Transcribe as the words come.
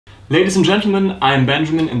Ladies and gentlemen, I'm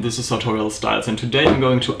Benjamin and this is Sartorial Styles, and today I'm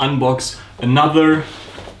going to unbox another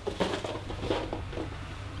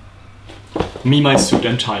Me, My Suit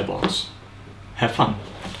and Tie box. Have fun!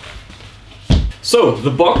 So,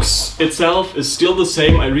 the box itself is still the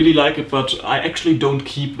same, I really like it, but I actually don't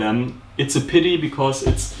keep them. It's a pity because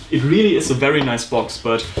it really is a very nice box,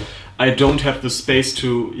 but I don't have the space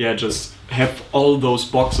to just have all those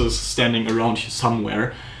boxes standing around here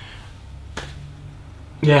somewhere.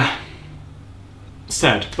 Yeah,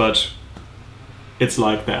 sad, but it's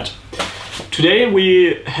like that. Today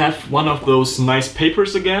we have one of those nice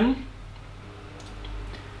papers again.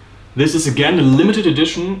 This is again a limited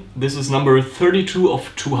edition. This is number 32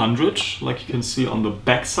 of 200, like you can see on the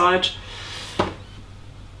back side.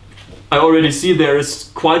 I already see there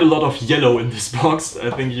is quite a lot of yellow in this box.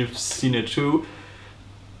 I think you've seen it too.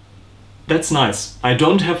 That's nice. I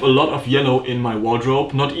don't have a lot of yellow in my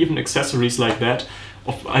wardrobe, not even accessories like that.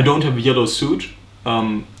 I don't have a yellow suit.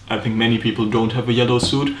 I think many people don't have a yellow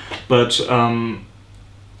suit, but I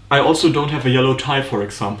also don't have a yellow tie, for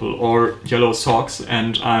example, or yellow socks,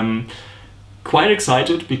 and I'm quite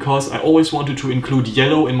excited because I always wanted to include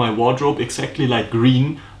yellow in my wardrobe, exactly like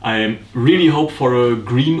green. I really hope for a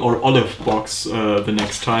green or olive box the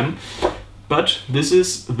next time. But this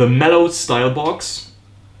is the mellow style box,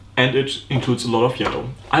 and it includes a lot of yellow.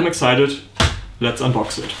 I'm excited. Let's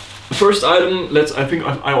unbox it. The first item, I think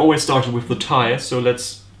I always started with the tie, so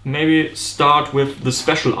let's maybe start with the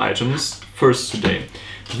special items first today.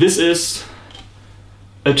 This is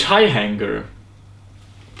a tie hanger.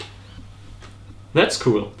 That's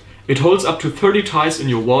cool. It holds up to 30 ties in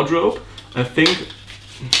your wardrobe. I think,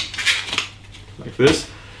 like this.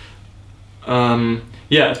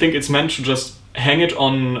 Yeah, I think it's meant to just hang it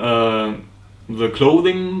on the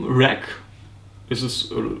clothing rack. Is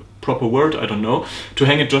this a proper word? I don't know. To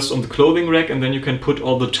hang it just on the clothing rack, and then you can put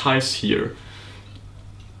all the ties here.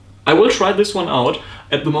 I will try this one out.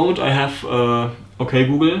 At the moment I have, okay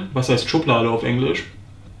Google, was heißt Schublade auf Englisch?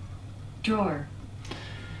 Drawer.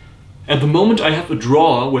 At the moment I have a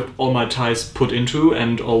drawer with all my ties put into,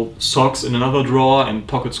 and all socks in another drawer, and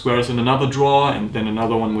pocket squares in another drawer, and then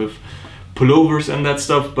another one with pullovers and that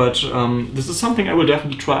stuff, but this is something I will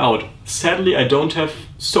definitely try out. Sadly, I don't have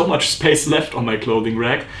so much space left on my clothing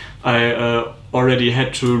rack. I already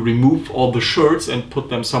had to remove all the shirts and put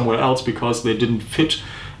them somewhere else because they didn't fit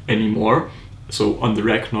anymore. So on the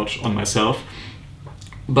rack, not on myself.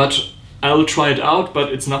 But I'll try it out,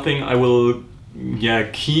 but it's nothing I will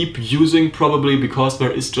keep using probably because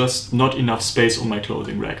there is just not enough space on my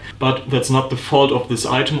clothing rack. But that's not the fault of this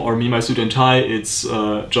item or Me, My Suit and Tie. It's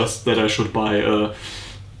just that I should buy a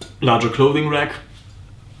larger clothing rack.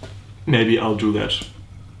 Maybe I'll do that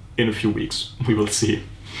in a few weeks. We will see.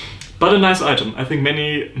 But a nice item. I think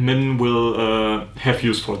many men will have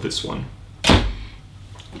use for this one.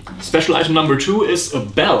 Special item number 2 is a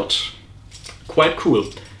belt. Quite cool.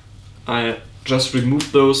 I just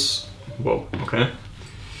removed those. Whoa, okay.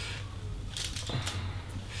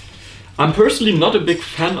 I'm personally not a big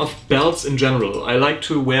fan of belts in general. I like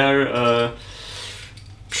to wear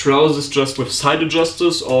trousers just with side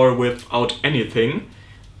adjusters or without anything.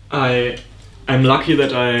 I'm lucky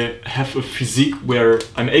that I have a physique where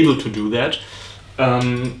I'm able to do that.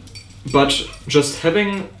 But just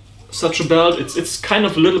having such a belt, it's kind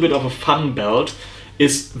of a little bit of a fun belt,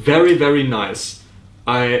 is very, very nice.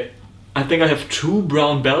 I think I have 2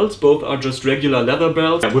 brown belts, both are just regular leather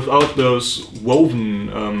belts, without those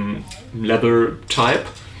woven leather type.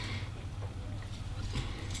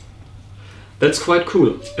 That's quite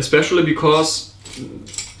cool, especially because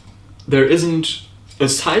there isn't a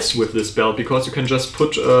size with this belt, because you can just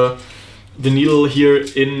put the needle here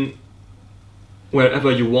in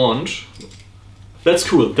wherever you want. That's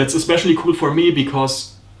cool. That's especially cool for me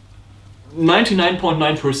because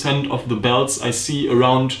 99.9% of the belts I see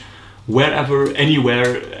around wherever,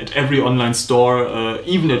 anywhere, at every online store,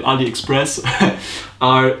 even at AliExpress,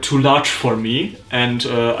 are too large for me, and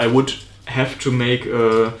I would have to make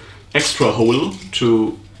an extra hole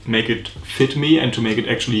to make it fit me and to make it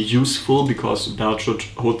actually useful, because the belt should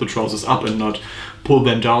hold the trousers up and not pull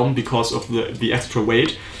them down because of the extra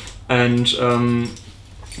weight. And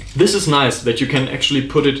this is nice that you can actually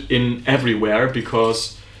put it in everywhere,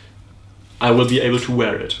 because I will be able to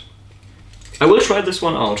wear it. I will try this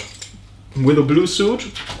one out. With a blue suit,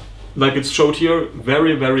 like it's showed here,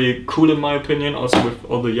 very, very cool in my opinion, also with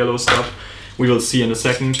all the yellow stuff. We will see in a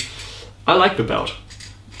second. I like the belt.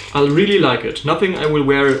 I really like it. Nothing I will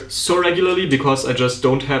wear so regularly because I just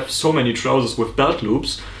don't have so many trousers with belt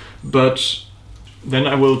loops, but then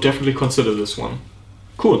I will definitely consider this one.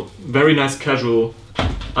 Cool, very nice casual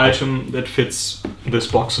item that fits this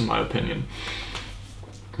box in my opinion.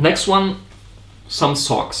 Next one, some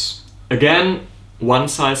socks. Again, one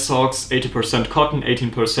size socks, 80% cotton,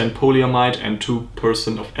 18% polyamide and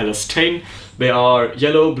 2% of elastane. They are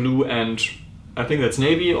yellow, blue and I think that's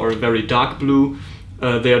navy or very dark blue.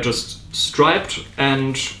 They are just striped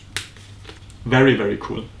and very, very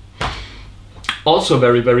cool. Also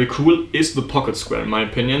very, very cool is the pocket square in my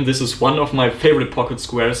opinion. This is one of my favorite pocket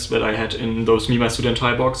squares that I had in those Me My Suit and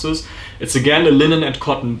Tie boxes. It's again a linen and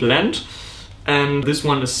cotton blend, and this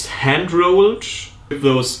one is hand rolled with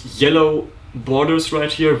those yellow borders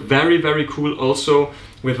right here. Very, very cool, also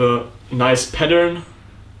with a nice pattern.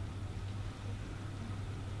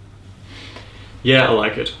 Yeah, I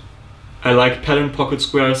like it. I like pattern pocket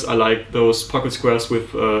squares. I like those pocket squares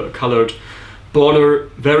with colored border.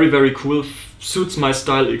 Very, very cool. Suits my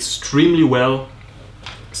style extremely well.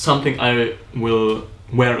 Something I will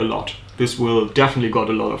wear a lot. This will definitely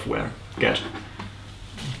got a lot of wear.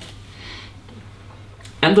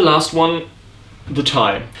 And the last one, the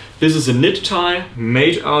tie. This is a knit tie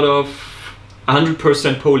made out of 100%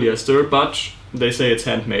 polyester, but they say it's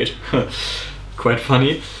handmade. Quite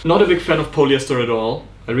funny. Not a big fan of polyester at all.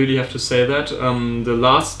 I really have to say that. The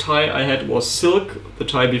last tie I had was silk. The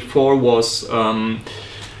tie before was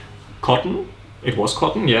cotton. It was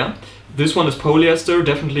cotton, yeah. This one is polyester,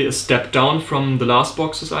 definitely a step down from the last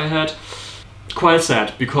boxes I had. Quite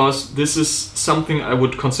sad, because this is something I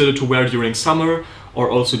would consider to wear during summer or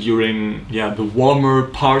also during the warmer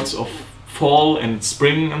parts of fall and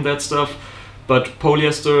spring and that stuff. But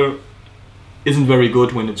polyester isn't very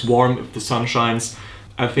good when it's warm, if the sun shines.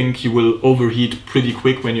 I think you will overheat pretty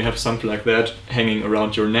quick when you have something like that hanging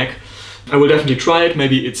around your neck. I will definitely try it.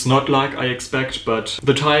 Maybe it's not like I expect, but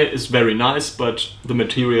the tie is very nice, but the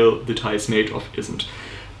material the tie is made of isn't.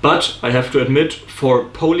 But I have to admit, for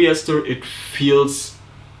polyester it feels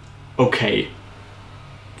okay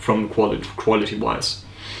from quality wise.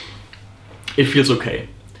 It feels okay.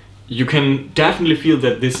 You can definitely feel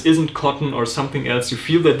that this isn't cotton or something else. You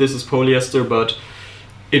feel that this is polyester, but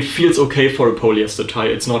it feels okay for a polyester tie.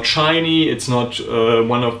 It's not shiny, it's not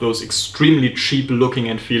one of those extremely cheap looking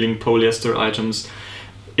and feeling polyester items.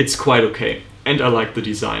 It's quite okay, and I like the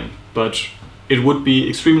design. But it would be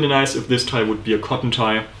extremely nice if this tie would be a cotton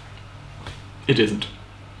tie. It isn't.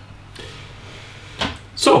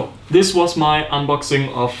 So, this was my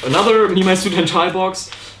unboxing of another Me My Suit and Tie box.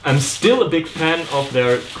 I'm still a big fan of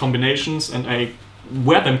their combinations and I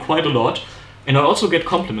wear them quite a lot. And I also get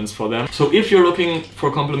compliments for them. So if you're looking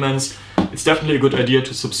for compliments, it's definitely a good idea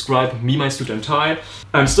to subscribe Me My Suit and Tie.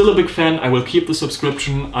 I'm still a big fan, I will keep the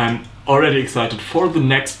subscription. I'm already excited for the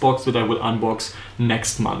next box that I will unbox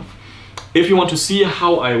next month. If you want to see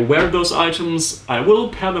how I wear those items, I will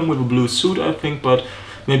pair them with a blue suit I think, but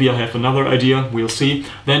maybe I have another idea, we'll see.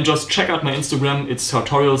 Then just check out my Instagram, it's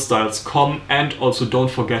sartorialstyles.com, and also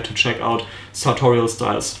don't forget to check out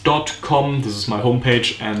sartorialstyles.com. This is my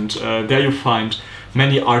homepage, and there you find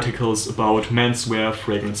many articles about menswear,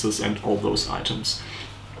 fragrances and all those items.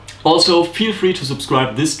 Also, feel free to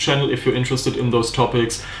subscribe this channel if you're interested in those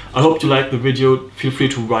topics. I hope you liked the video, feel free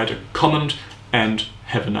to write a comment and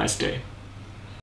have a nice day.